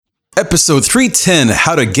Episode 310,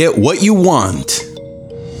 How to Get What You Want.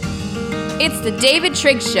 It's the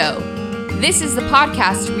davidTrig Show. This is the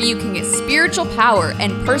podcast where you can get spiritual power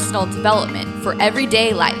and personal development for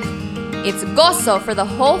everyday life. It's gozo for the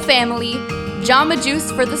whole family, Jamba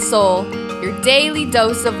Juice for the soul, your daily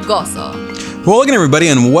dose of gozo. Well, again, everybody,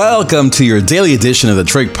 and welcome to your daily edition of the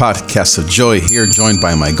Trig Podcast of Joy here, joined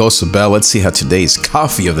by my Gozo Bell. Let's see how today's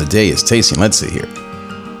coffee of the day is tasting. Let's see here.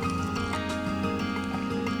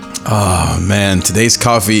 Oh, man, today's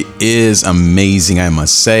coffee is amazing, I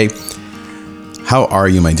must say. How are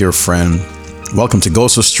you, my dear friend? Welcome to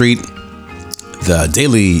Gozo Street, the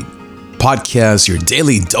daily podcast, your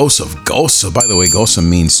daily dose of gozo. By the way, gozo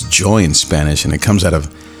means joy in Spanish, and it comes out of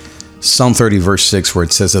Psalm 30, verse 6, where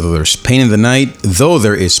it says that though there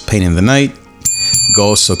is pain in the night,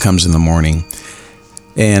 gozo comes in the morning.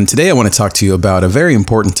 And today I want to talk to you about a very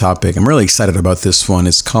important topic. I'm really excited about this one.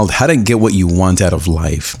 It's called How to Get What You Want Out of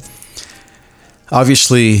Life.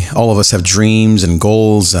 Obviously, all of us have dreams and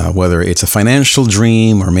goals, whether it's a financial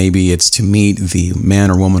dream or maybe it's to meet the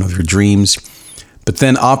man or woman of your dreams. But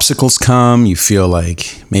then obstacles come. You feel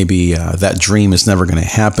like maybe that dream is never going to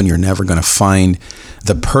happen. You're never going to find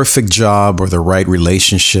the perfect job or the right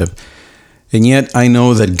relationship. And yet I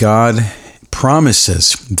know that God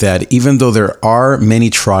promises that even though there are many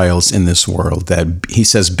trials in this world, that He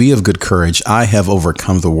says, be of good courage. I have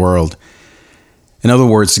overcome the world. In other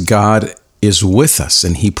words, God is with us,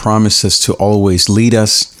 and He promises to always lead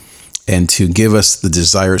us and to give us the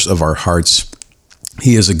desires of our hearts.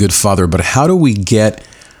 He is a good Father. But how do we get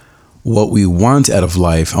what we want out of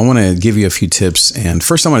life? I want to give you a few tips. And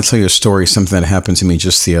first, I want to tell you a story, something that happened to me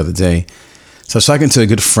just the other day. So I was talking to a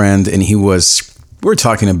good friend, and we were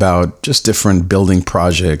talking about just different building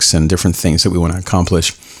projects and different things that we want to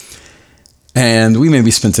accomplish. And we maybe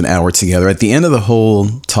spent an hour together. At the end of the whole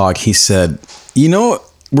talk, he said,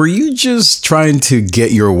 were you just trying to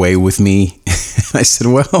get your way with me? I said,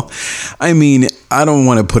 well, I mean, I don't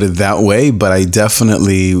want to put it that way, but I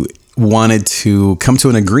definitely wanted to come to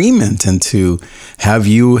an agreement and to have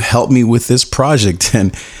you help me with this project.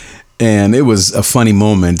 And it was a funny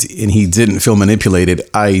moment, and he didn't feel manipulated.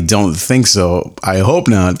 I don't think so. I hope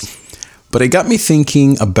not. But it got me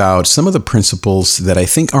thinking about some of the principles that I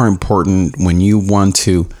think are important when you want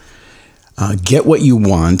to get what you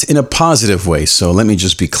want in a positive way. So let me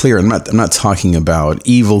just be clear. I'm not talking about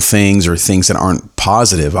evil things or things that aren't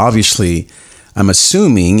positive. Obviously, I'm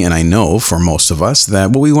assuming, and I know for most of us, that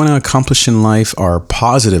what we want to accomplish in life are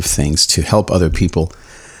positive things to help other people.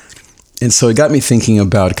 And so it got me thinking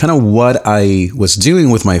about kind of what I was doing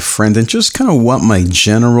with my friend and just kind of what my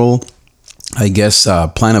general,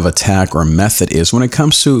 plan of attack or method is when it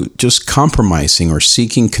comes to just compromising or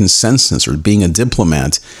seeking consensus or being a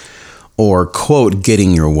diplomat, or, quote,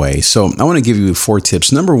 getting your way. So I want to give you 4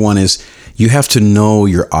 tips. Number 1 is you have to know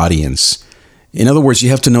your audience. In other words,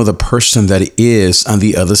 you have to know the person that is on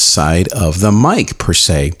the other side of the mic, per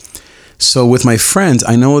se. So with my friend,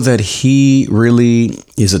 I know that he really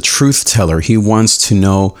is a truth teller. He wants to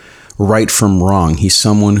know right from wrong. He's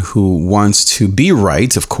someone who wants to be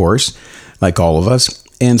right, of course, like all of us.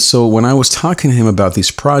 And so when I was talking to him about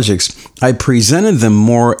these projects, I presented them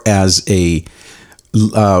more as a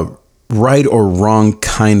right or wrong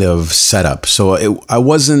kind of setup. So I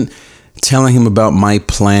wasn't telling him about my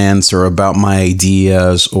plans or about my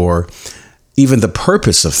ideas or even the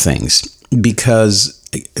purpose of things, because,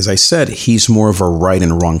 as I said, he's more of a right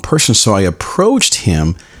and wrong person. So I approached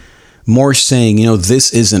him more saying,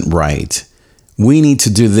 this isn't right. We need to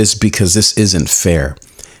do this because this isn't fair.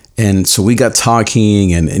 And so we got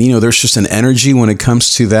talking, and there's just an energy when it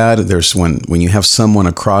comes to that. There's when you have someone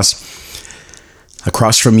across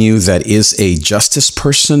from you that is a justice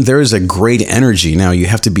person, there is a great energy. Now, you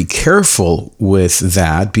have to be careful with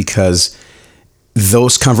that because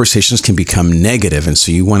those conversations can become negative, and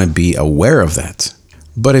so you want to be aware of that.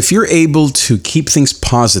 But if you're able to keep things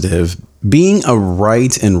positive, being a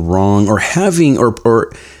right and wrong, or having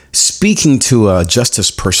or speaking to a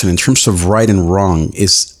justice person in terms of right and wrong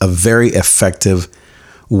is a very effective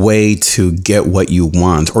way to get what you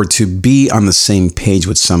want or to be on the same page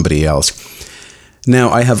with somebody else.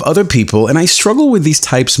 Now, I have other people, and I struggle with these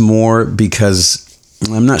types more because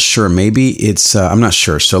I'm not sure. Maybe it's, I'm not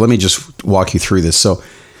sure. So let me just walk you through this. So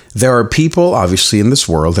there are people, obviously, in this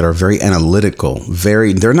world that are very analytical.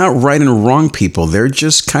 They're not right and wrong people. They're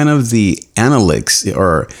just kind of the analytics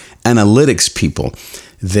people.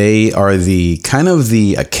 They are the kind of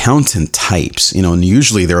the accountant types, and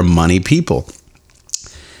usually they're money people.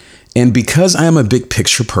 And because I am a big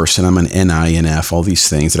picture person, I'm an NI, NF, all these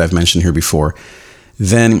things that I've mentioned here before,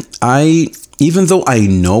 then I even though I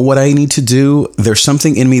know what I need to do, there's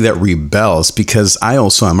something in me that rebels because I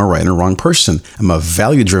also am a right and wrong person. I'm a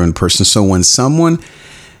value-driven person. So when someone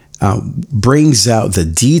brings out the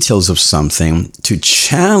details of something to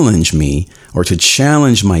challenge me or to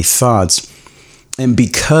challenge my thoughts, and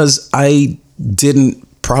because I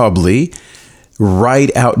didn't probably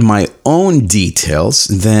write out my own details,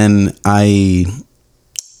 then I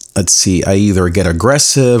either get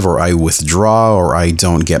aggressive or I withdraw or I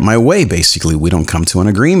don't get my way. Basically, we don't come to an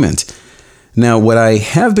agreement. Now, what I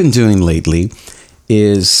have been doing lately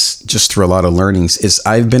is, just through a lot of learnings, is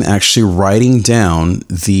I've been actually writing down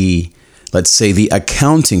let's say the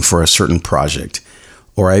accounting for a certain project,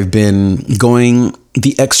 or I've been going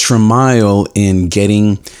the extra mile in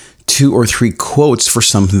getting 2 or 3 quotes for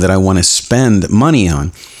something that I want to spend money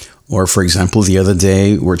on. Or, for example, the other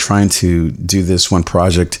day, we're trying to do this one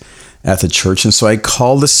project at the church. And so I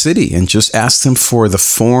called the city and just asked them for the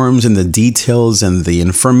forms and the details and the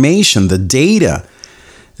information, the data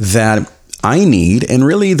that I need and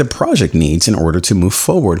really the project needs in order to move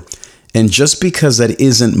forward. And just because that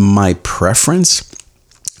isn't my preference,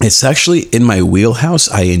 it's actually in my wheelhouse.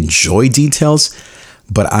 I enjoy details,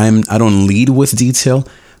 but I don't lead with detail.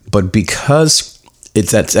 But because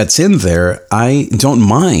that's in there, I don't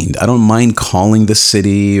mind. I don't mind calling the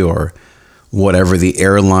city or whatever, the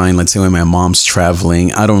airline. Let's say when my mom's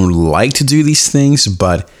traveling, I don't like to do these things,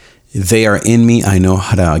 but they are in me. I know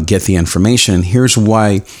how to get the information. Here's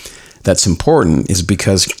why that's important, is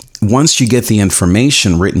because once you get the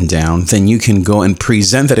information written down, then you can go and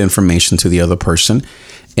present that information to the other person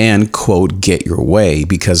and, quote, get your way.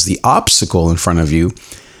 Because the obstacle in front of you,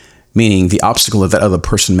 meaning the obstacle that other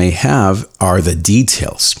person may have, are the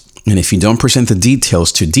details. And if you don't present the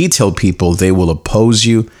details to detailed people, they will oppose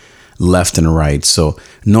you left and right. So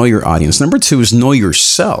know your audience. Number 2 is know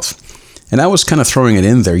yourself. And I was kind of throwing it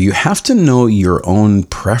in there. You have to know your own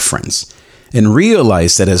preference and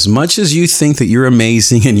realize that as much as you think that you're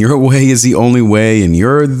amazing and your way is the only way and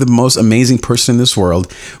you're the most amazing person in this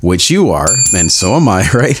world, which you are, and so am I,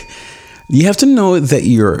 right? You have to know that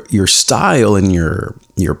your style and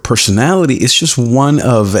your personality is just one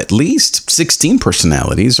of at least 16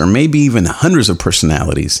 personalities, or maybe even hundreds of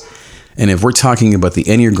personalities. And if we're talking about the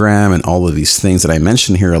Enneagram and all of these things that I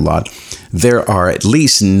mention here a lot, there are at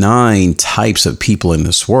least 9 types of people in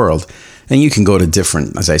this world. And you can go to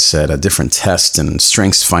different, as I said, different tests and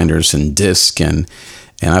strengths finders and DISC and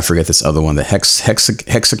I forget this other one, the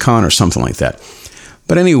hexagon or something like that.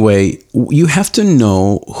 But anyway, you have to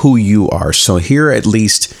know who you are. So here are at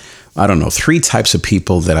least, 3 types of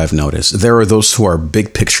people that I've noticed. There are those who are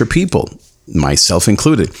big picture people, myself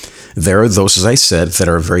included. There are those, as I said, that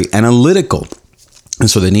are very analytical. And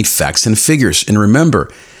so they need facts and figures. And remember,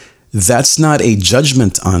 that's not a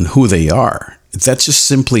judgment on who they are. That's just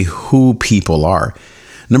simply who people are.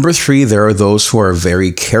 Number 3, there are those who are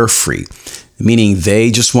very carefree, meaning they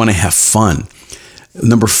just want to have fun.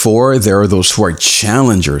 Number 4, there are those who are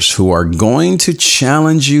challengers, who are going to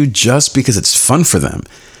challenge you just because it's fun for them.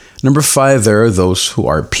 Number 5, there are those who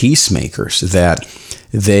are peacemakers, that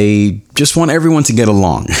they just want everyone to get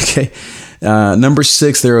along. Okay. Number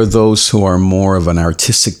 6, there are those who are more of an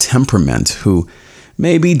artistic temperament, who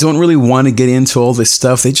maybe don't really want to get into all this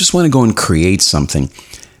stuff. They just want to go and create something.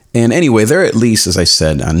 And anyway, there are at least, as I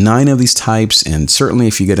said, 9 of these types. And certainly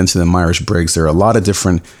if you get into the Myers-Briggs, there are a lot of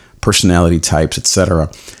different personality types,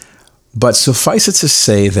 etc. But suffice it to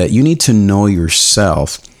say that you need to know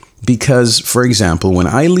yourself, because, for example, when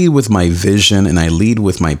I lead with my vision and I lead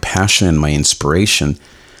with my passion and my inspiration,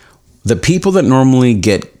 the people that normally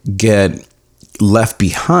get left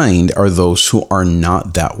behind are those who are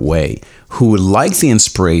not that way, who like the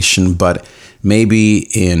inspiration, but maybe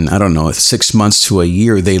in, 6 months to a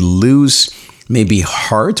year, they lose maybe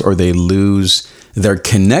heart, or they lose their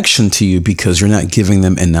connection to you because you're not giving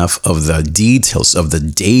them enough of the details, of the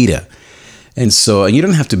data. And so you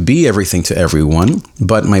don't have to be everything to everyone,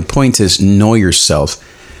 but my point is know yourself.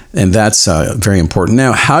 And that's very important.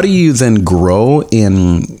 Now, how do you then grow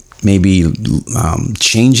in maybe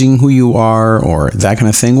changing who you are or that kind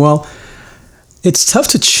of thing? Well, it's tough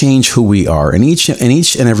to change who we are. And each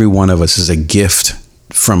and every one of us is a gift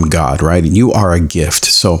from God, right? And you are a gift.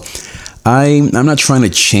 So I'm not trying to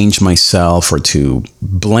change myself or to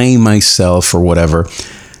blame myself or whatever.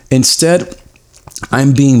 Instead,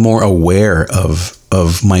 I'm being more aware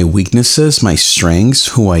of my weaknesses, my strengths,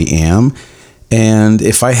 who I am. And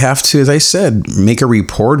if I have to, as I said, make a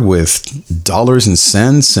report with dollars and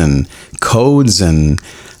cents and codes and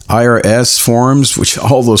IRS forms, which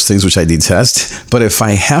all those things which I detest. But if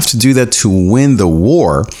I have to do that to win the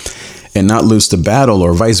war and not lose the battle,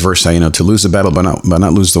 or vice versa, to lose the battle but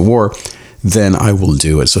not lose the war, then I will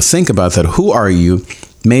do it. So think about that. Who are you?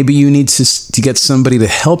 Maybe you need to get somebody to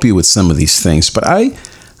help you with some of these things. But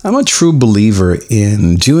I'm a true believer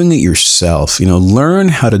in doing it yourself. Learn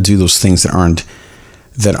how to do those things that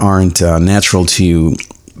aren't natural to you.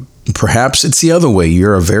 Perhaps it's the other way.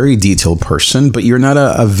 You're a very detailed person, but you're not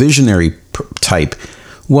a visionary type.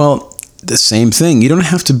 Well, the same thing. You don't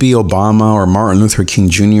have to be Obama or Martin Luther King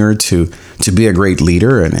Jr. to be a great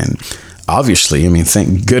leader. And obviously,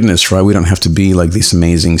 thank goodness, right? We don't have to be like these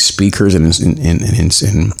amazing speakers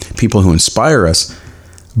and people who inspire us.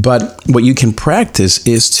 But what you can practice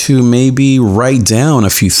is to maybe write down a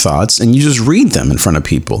few thoughts and you just read them in front of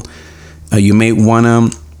people. You may want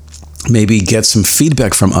to maybe get some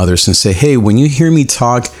feedback from others and say, hey, when you hear me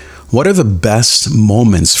talk, what are the best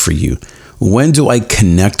moments for you? When do I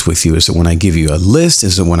connect with you? Is it when I give you a list?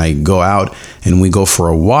 Is it when I go out and we go for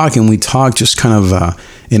a walk and we talk just kind of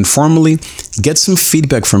informally? Get some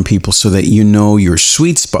feedback from people so that you know your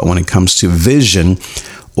sweet spot when it comes to vision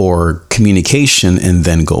or communication, and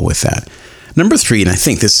then go with that. Number 3, and I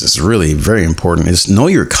think this is really very important, is know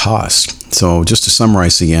your cost. So just to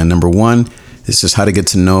summarize again, number 1, this is how to get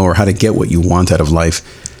to know or how to get what you want out of life.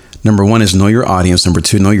 Number 1 is know your audience. Number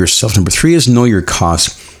 2, know yourself. Number 3 is know your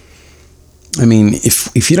cost.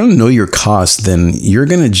 If you don't know your cost, then you're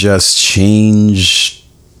going to just change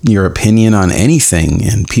your opinion on anything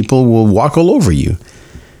and people will walk all over you.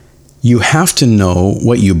 You have to know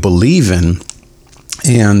what you believe in.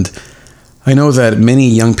 And I know that many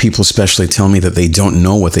young people especially tell me that they don't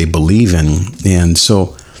know what they believe in. And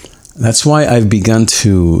so that's why I've begun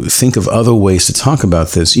to think of other ways to talk about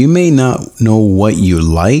this. You may not know what you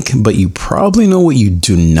like, but you probably know what you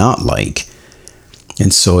do not like.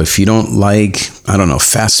 And so if you don't like,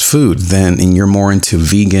 fast food, and you're more into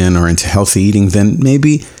vegan or into healthy eating, then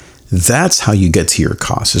maybe that's how you get to your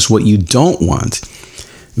cost, is what you don't want.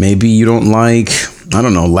 Maybe you don't like,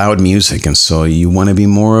 loud music. And so you want to be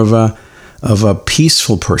more of a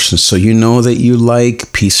peaceful person. So you know that you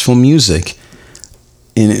like peaceful music.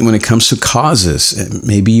 And when it comes to causes,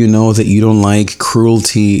 maybe you know that you don't like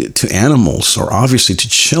cruelty to animals or obviously to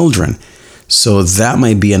children. So that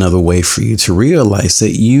might be another way for you to realize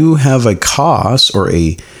that you have a cause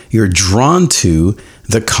you're drawn to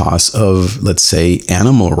the cause of, let's say,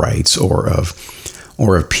 animal rights or of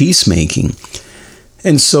peacemaking.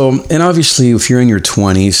 And obviously if you're in your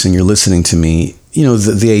 20s and you're listening to me,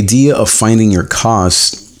 the idea of finding your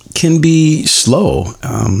cause can be slow.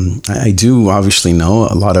 I do obviously know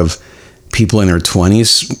a lot of people in their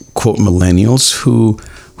 20s, quote millennials,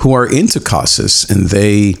 who are into causes, and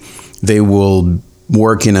they will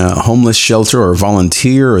work in a homeless shelter or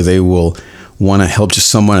volunteer, or they will want to help just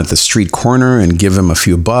someone at the street corner and give them a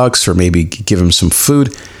few bucks or maybe give them some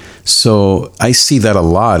food. So I see that a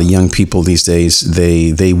lot. Young people these days,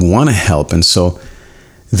 they want to help. And so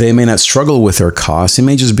they may not struggle with their cost. It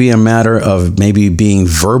may just be a matter of maybe being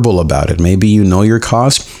verbal about it. Maybe you know your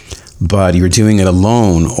cost, but you're doing it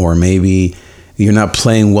alone, or maybe you're not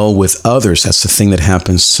playing well with others. That's the thing that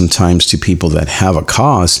happens sometimes to people that have a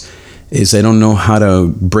cause, is they don't know how to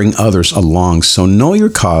bring others along. So know your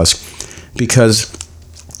cause, because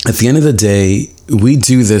at the end of the day, we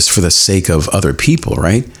do this for the sake of other people,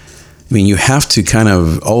 right? You have to kind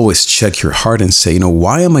of always check your heart and say,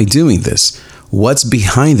 why am I doing this? What's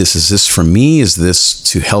behind this? Is this for me? Is this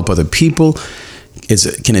to help other people?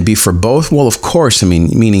 Can it be for both? Well, of course.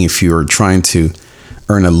 Meaning if you're trying to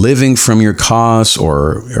earn a living from your cause,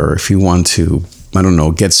 or if you want to,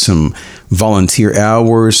 get some volunteer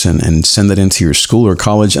hours and send that into your school or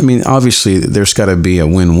college. Obviously there's got to be a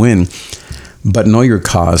win-win, but know your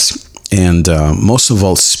cause. And most of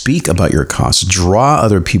all, speak about your cause. Draw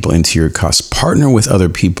other people into your cause. Partner with other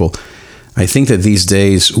people. I think that these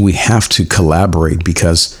days we have to collaborate,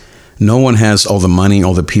 because no one has all the money,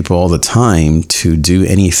 all the people, all the time to do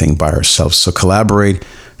anything by ourselves. So collaborate,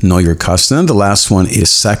 know your cause. And then the last one is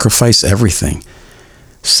sacrifice everything.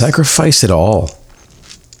 Sacrifice it all.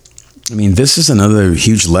 This is another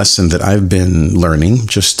huge lesson that I've been learning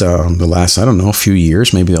just the last, few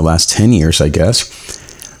years, maybe the last 10 years, I guess.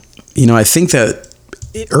 I think that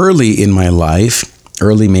early in my life,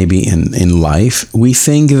 maybe in life, we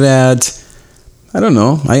think that, I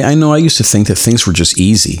know I used to think that things were just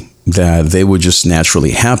easy, that they would just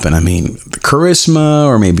naturally happen. The charisma,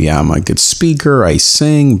 or maybe I'm a good speaker, I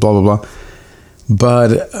sing, blah, blah, blah.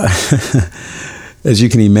 But as you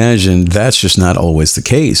can imagine, that's just not always the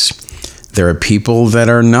case. There are people that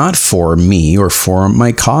are not for me or for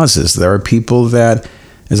my causes. There are people that,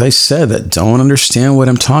 as I said, that don't understand what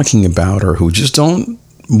I'm talking about, or who just don't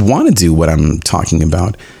want to do what I'm talking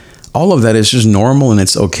about. All of that is just normal and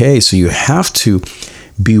it's okay. So you have to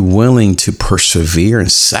be willing to persevere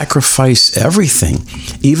and sacrifice everything.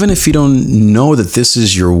 Even if you don't know that this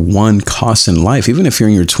is your one cause in life, even if you're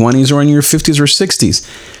in your 20s or in your 50s or 60s,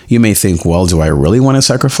 you may think, well, do I really want to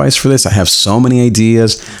sacrifice for this? I have so many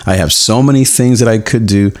ideas. I have so many things that I could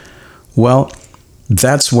do. Well,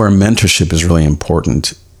 that's where mentorship is really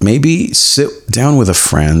important. Maybe sit down with a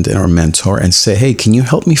friend or mentor and say, hey, can you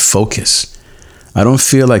help me focus? I don't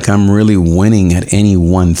feel like I'm really winning at any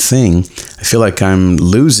one thing. I feel like I'm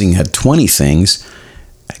losing at 20 things.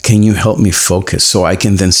 Can you help me focus so I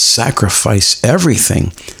can then sacrifice everything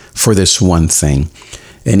for this one thing?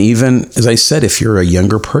 And even, as I said, if you're a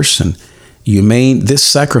younger person, this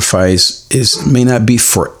sacrifice may not be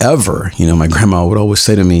forever. My grandma would always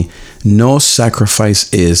say to me, no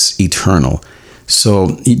sacrifice is eternal.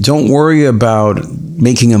 So don't worry about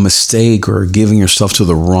making a mistake or giving yourself to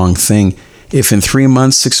the wrong thing. If in 3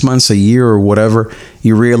 months, 6 months, a year, or whatever,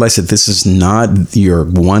 you realize that this is not your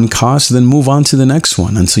one cause, then move on to the next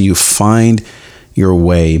one until you find your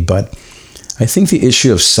way. But I think the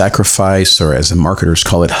issue of sacrifice, or as the marketers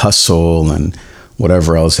call it, hustle, and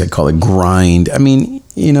whatever else they call it, grind.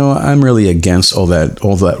 I'm really against all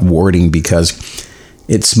that wording, because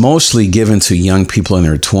it's mostly given to young people in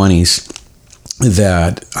their 20s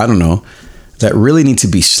that, that really need to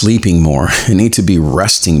be sleeping more, and need to be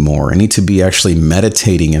resting more, and need to be actually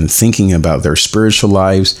meditating and thinking about their spiritual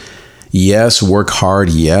lives. Yes, work hard.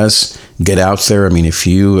 Yes, get out there. If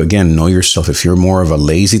you, again, know yourself, if you're more of a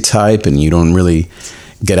lazy type and you don't really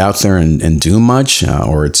get out there and do much,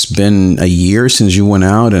 or it's been a year since you went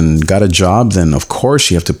out and got a job, then of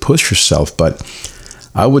course you have to push yourself. But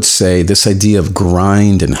I would say this idea of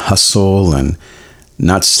grind and hustle and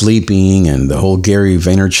not sleeping, and the whole Gary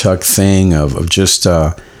Vaynerchuk thing of just,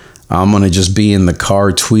 I'm going to just be in the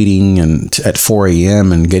car tweeting and at 4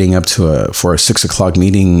 a.m. and getting up for a 6 o'clock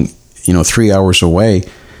meeting, 3 hours away.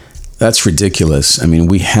 That's ridiculous.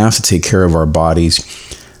 We have to take care of our bodies.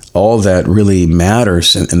 All that really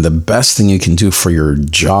matters, and the best thing you can do for your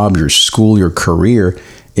job, your school, your career,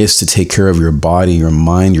 is to take care of your body, your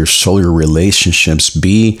mind, your soul, your relationships.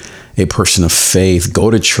 Be a person of faith. Go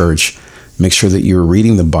to church. Make sure that you're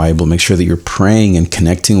reading the Bible. Make sure that you're praying and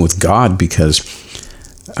connecting with God, because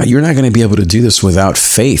you're not going to be able to do this without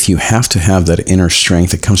faith. You have to have that inner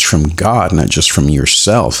strength that comes from God, not just from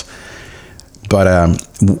yourself. But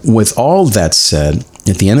with all that said,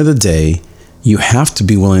 at the end of the day, you have to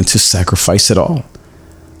be willing to sacrifice it all.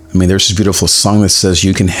 There's this beautiful song that says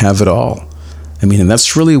you can have it all. And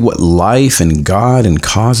that's really what life and God and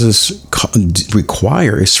causes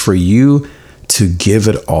require, is for you to give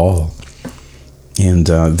it all. And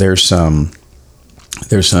there's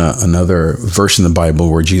another verse in the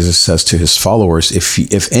Bible where Jesus says to his followers,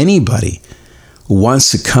 if anybody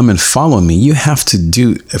wants to come and follow me, you have to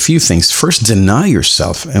do a few things. First, deny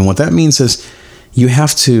yourself. And what that means is you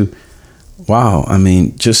have to,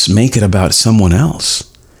 just make it about someone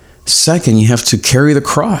else. Second, you have to carry the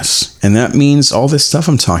cross. And that means all this stuff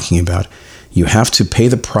I'm talking about. You have to pay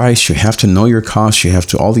the price. You have to know your cost. You have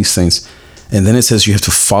to all these things. And then it says you have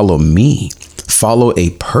to follow me. Follow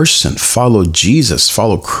a person, follow Jesus,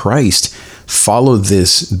 follow Christ, follow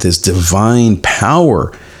this divine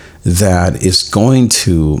power that is going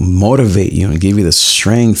to motivate you and give you the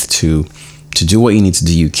strength to do what you need to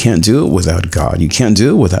do. You can't do it without God. You can't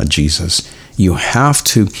do it without Jesus. You have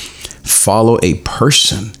to follow a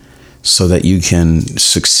person so that you can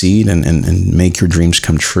succeed and make your dreams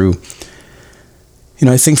come true.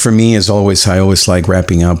 I think for me, I always like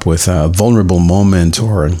wrapping up with a vulnerable moment,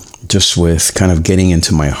 or just with kind of getting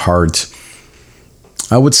into my heart.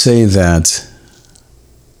 I would say that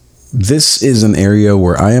this is an area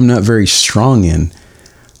where I am not very strong in.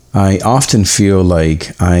 I often feel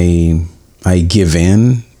like I give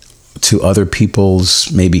in to other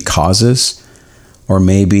people's maybe causes, or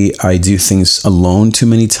maybe I do things alone too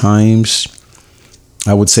many times.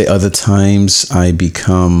 I would say other times I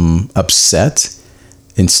become upset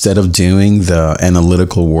instead of doing the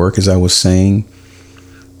analytical work, as I was saying.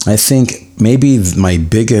 I think maybe my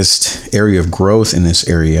biggest area of growth in this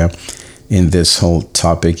area, in this whole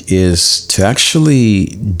topic, is to actually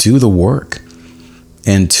do the work.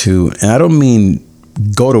 And I don't mean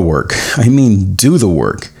go to work, I mean do the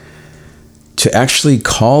work. To actually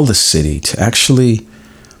call the city, to actually,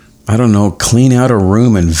 clean out a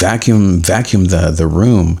room and vacuum the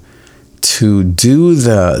room, to do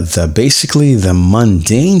basically the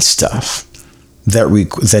mundane stuff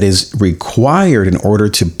that is required in order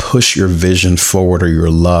to push your vision forward, or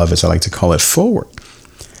your love, as I like to call it, forward.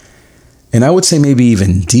 And I would say maybe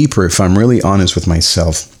even deeper, if I'm really honest with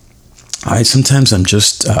myself, I'm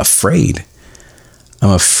just afraid.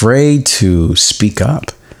 I'm afraid to speak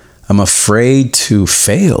up. I'm afraid to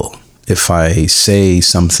fail if I say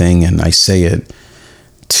something and I say it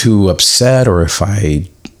too upset, or if I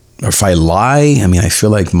lie. I mean, I feel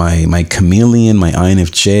like my chameleon, my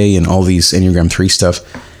INFJ, and all these Enneagram 3 stuff,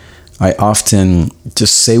 I often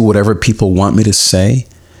just say whatever people want me to say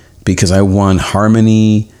because I want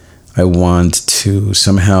harmony. I want to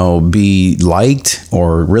somehow be liked,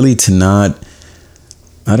 or really to not.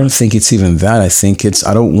 I don't think it's even that. I think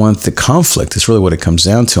I don't want the conflict. It's really what it comes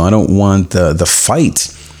down to. I don't want the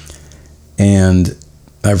fight. And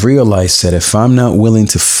I've realized that if I'm not willing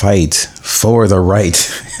to fight for the right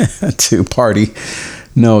to party,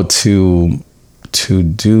 to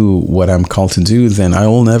do what I'm called to do, then I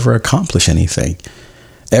will never accomplish anything.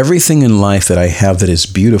 Everything in life that I have that is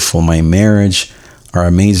beautiful, my marriage, our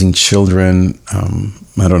amazing children,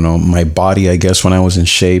 I don't know, my body, I guess, when I was in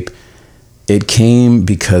shape, it came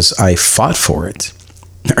because I fought for it.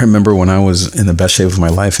 I remember when I was in the best shape of my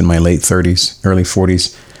life in my late 30s, early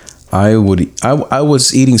 40s, I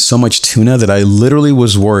was eating so much tuna that I literally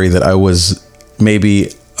was worried that I was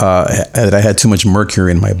that I had too much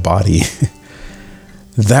mercury in my body.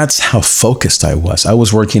 That's how focused I was. I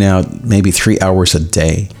was working out maybe 3 hours a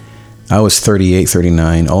day. I was 38,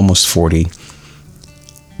 39, almost 40.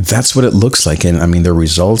 That's what it looks like. And I mean, the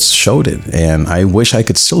results showed it. And I wish I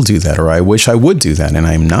could still do that, or I wish I would do that. And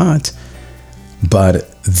I'm not. But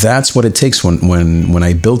that's what it takes when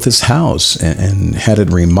I built this house and had it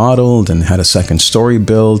remodeled and had a second story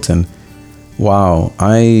built. And wow,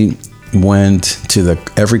 I went to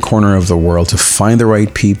every corner of the world to find the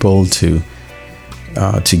right people, to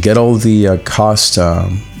get all the cost,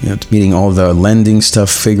 meeting all the lending stuff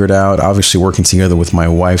figured out, obviously working together with my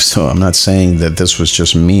wife. So I'm not saying that this was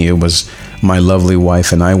just me. It was my lovely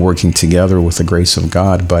wife and I working together with the grace of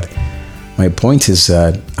God. But my point is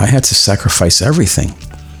that I had to sacrifice everything.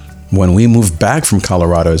 When we moved back from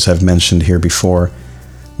Colorado, as I've mentioned here before,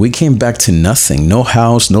 we came back to nothing. No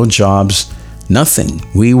house, no jobs, nothing.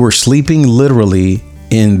 We were sleeping literally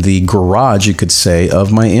in the garage, you could say,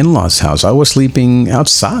 of my in-laws' house. I was sleeping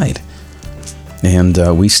outside. And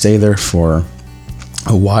we stayed there for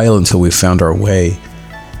a while until we found our way.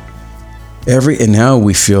 And now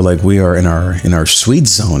we feel like we are in our sweet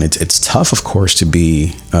zone. It's tough, of course, to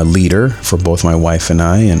be a leader for both my wife and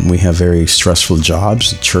I, and we have very stressful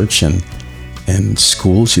jobs at church and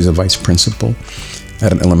school. She's a vice principal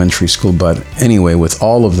at an elementary school. But anyway, with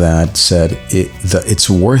all of that said, it's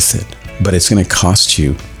worth it. But it's going to cost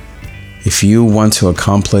you. If you want to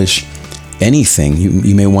accomplish anything,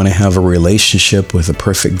 you may want to have a relationship with a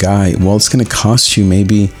perfect guy. Well, it's going to cost you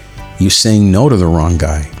maybe you saying no to the wrong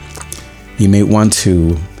guy. You may want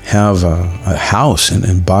to have a house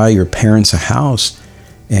and buy your parents a house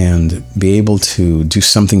and be able to do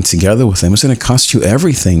something together with them. It's going to cost you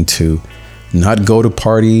everything to not go to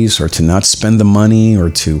parties, or to not spend the money, or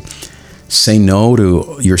to say no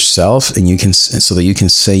to yourself, so that you can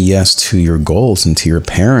say yes to your goals and to your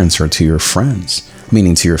parents or to your friends,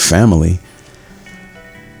 meaning to your family.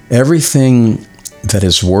 Everything that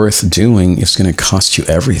is worth doing is going to cost you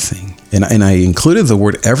everything. And I included the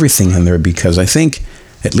word everything in there because I think,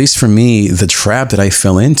 at least for me, the trap that I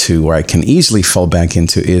fell into, or I can easily fall back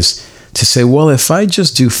into, is to say, well, if I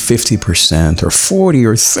just do 50% or 40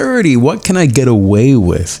 or 30, what can I get away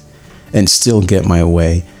with and still get my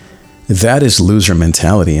way? That is loser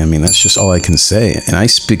mentality. I mean, that's just all I can say. And I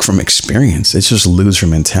speak from experience. It's just loser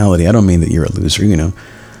mentality. I don't mean that you're a loser,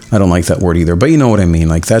 I don't like that word either. But you know what I mean?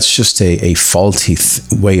 Like, that's just a faulty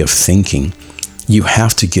way of thinking. You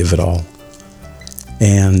have to give it all.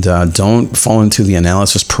 And don't fall into the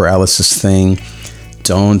analysis paralysis thing.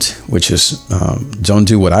 Don't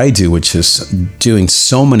do what I do, which is doing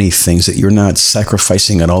so many things that you're not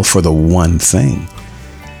sacrificing at all for the one thing.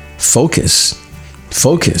 Focus.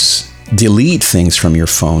 Delete things from your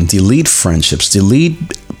phone. Delete friendships. Delete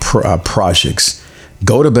projects.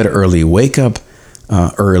 Go to bed early. Wake up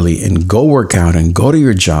early and go work out and go to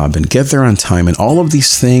your job and get there on time. And all of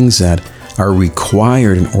these things that are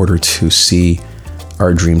required in order to see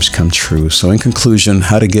our dreams come true. So in conclusion,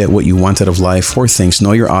 how to get what you want out of life. 4 things.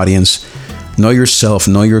 Know your audience. Know yourself.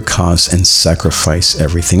 Know your cause. And sacrifice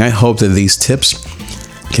everything. I hope that these tips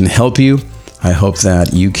can help you. I hope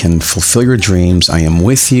that you can fulfill your dreams. I am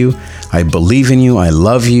with you. I believe in you. I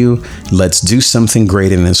love you. Let's do something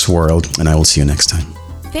great in this world, and I will see you next time.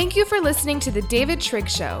 Thank you for listening to The David Trig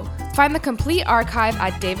Show. Find the complete archive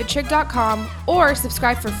at davidtrig.com or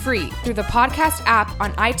subscribe for free through the podcast app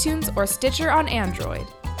on iTunes or Stitcher on Android.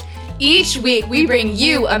 Each week, we bring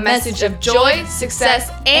you a message of joy, success,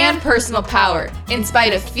 and personal power in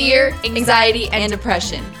spite of fear, anxiety, and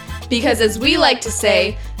depression. Because as we like to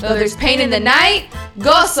say, though there's pain in the night,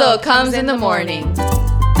 gozo comes in the morning.